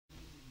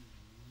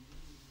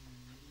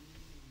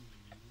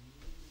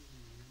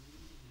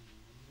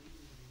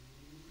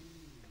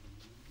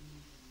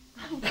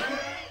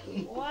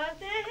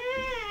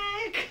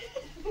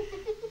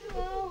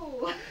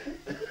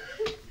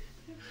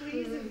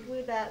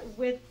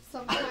with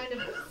some kind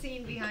of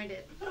scene behind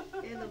it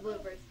in the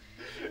bloopers.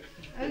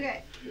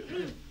 Okay.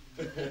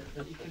 It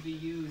could be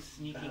you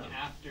sneaking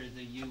after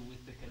the you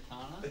with the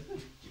katana.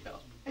 Yeah.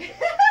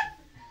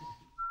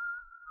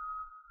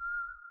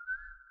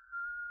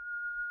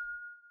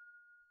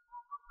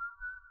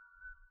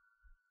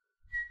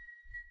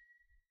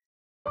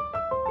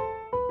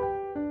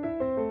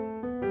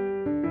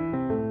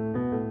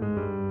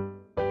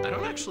 I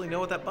don't actually know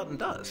what that button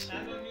does.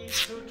 Enemy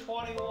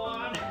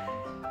 221.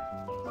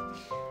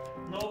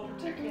 No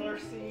particular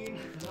scene,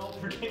 no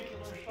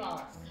particular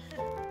shot.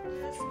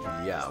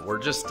 Yeah, we're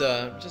just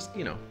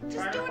you know.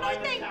 Just doing our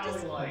thing.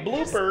 Just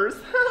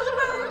Bloopers.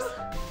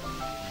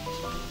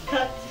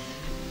 Cut.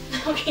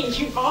 Okay,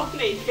 you all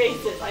made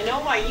faces. I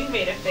know why you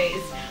made a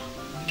face.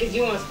 Because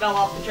you almost fell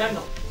off the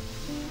treadmill.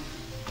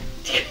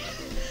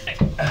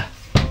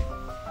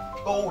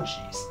 Oh,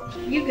 jeez.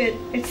 You good.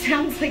 It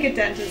sounds like a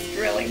dentist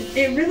drilling.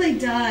 It really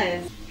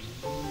does.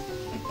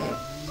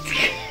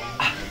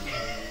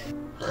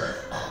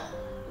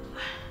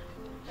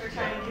 They're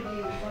trying to give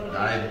you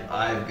motivation.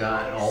 I've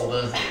got all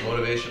the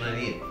motivation I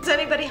need. Is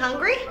anybody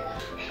hungry?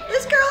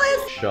 This girl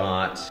is.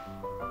 Shot.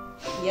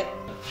 Yep.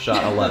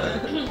 Shot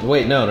 11.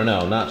 Wait, no,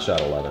 not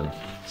shot 11.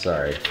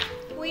 Sorry.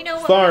 We know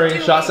what Sorry, we're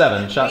doing. shot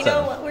 7. Shot we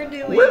 7. know what we're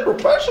doing. We're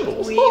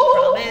professionals. We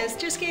promised.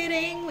 Just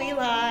kidding. We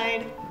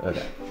lied.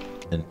 Okay.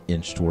 An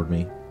inch toward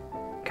me.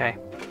 Okay.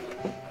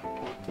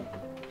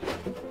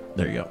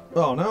 There you go.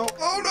 Oh no!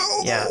 Oh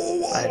no! Yeah.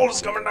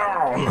 It's coming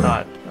down.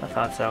 I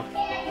thought so.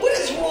 What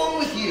is wrong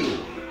with you?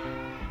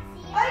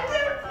 I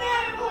didn't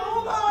know.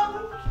 Hold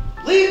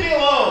on. Leave me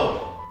alone!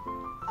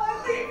 I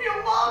leave your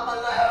mom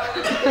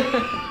alone.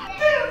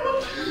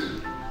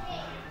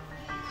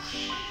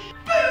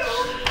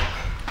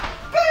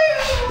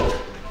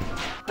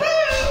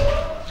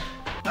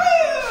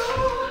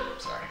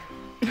 Sorry.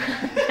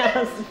 That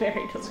was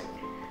very delicious.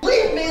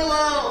 Leave me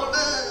alone!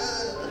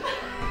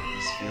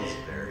 This feels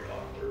very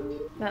awkward.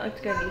 That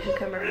looked good. You should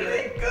come review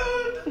it.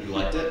 You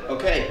liked it?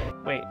 Okay.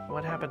 Wait,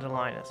 what happened to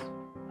Linus?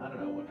 I don't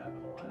know what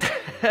happened to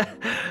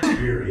Linus.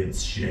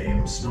 Experience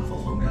shame,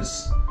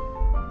 Snuffleupagus.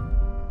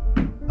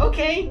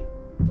 Okay.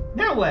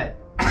 Now what?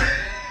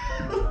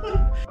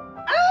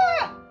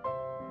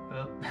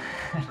 Well,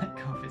 let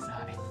go of his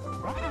eye.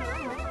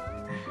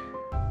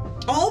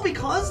 All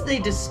because they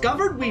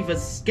discovered we've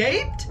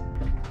escaped?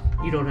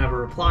 You don't have a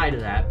reply to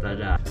that,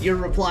 but your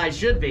reply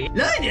should be,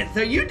 Linus,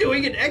 are you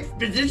doing an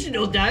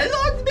expositional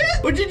dialogue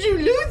bit? Or did you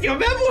lose your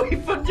memory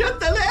for just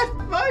the last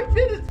 5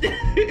 minutes? That's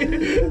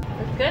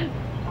good.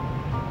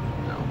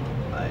 No,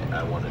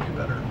 I want to do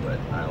better, but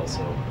I also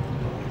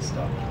don't want to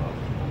stop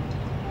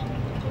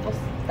talking. Well,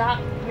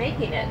 stop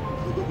making it.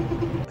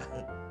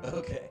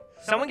 Okay.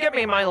 Someone get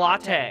me my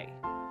latte.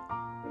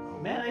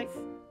 Max,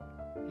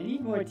 I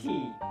need more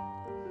tea.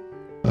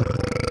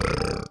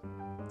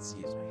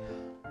 Excuse me.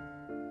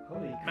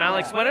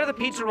 Alex, when are the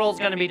pizza rolls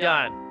gonna be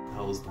done?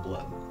 How was the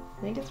blood?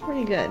 I think it's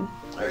pretty good.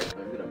 Alright,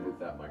 I'm gonna move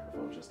that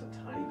microphone just a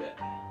tiny bit.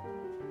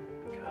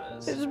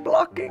 Because It's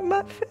blocking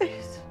my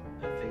face.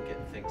 I think it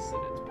thinks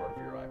that it's part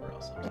of your eyebrow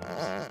sometimes.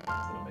 It's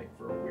gonna make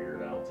for a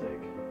weird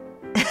outtake.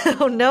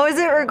 Oh no, is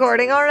it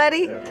recording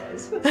already? It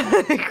was.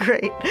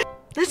 Great.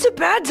 It's a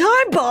bad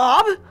time,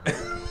 Bob!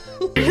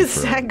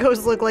 Zach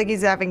goes look like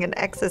he's having an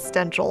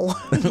existential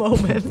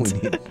moment. we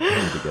need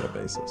to get a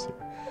basis here.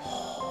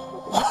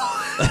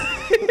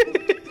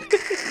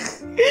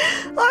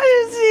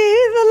 I see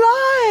the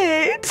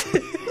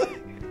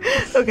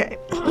light! Okay.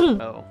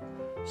 Oh.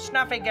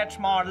 Snuffy gets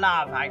more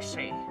love, I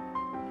see.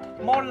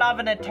 More love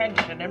and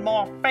attention and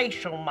more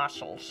facial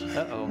muscles.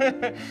 Uh-oh.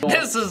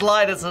 This is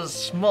Linus's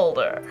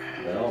smolder.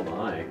 Oh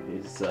my,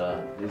 he's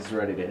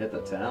ready to hit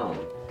the town.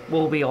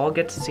 Will we all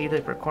get to see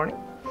the recording?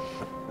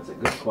 That's a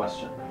good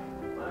question.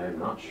 I am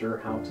not sure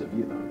how to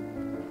view them.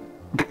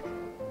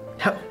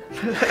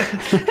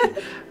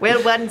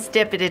 Well, one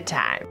step at a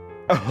time.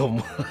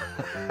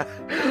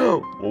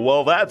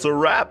 Well, that's a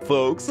wrap,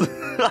 folks.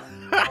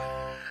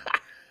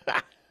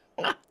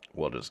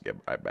 We'll just get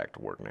right back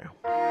to work now.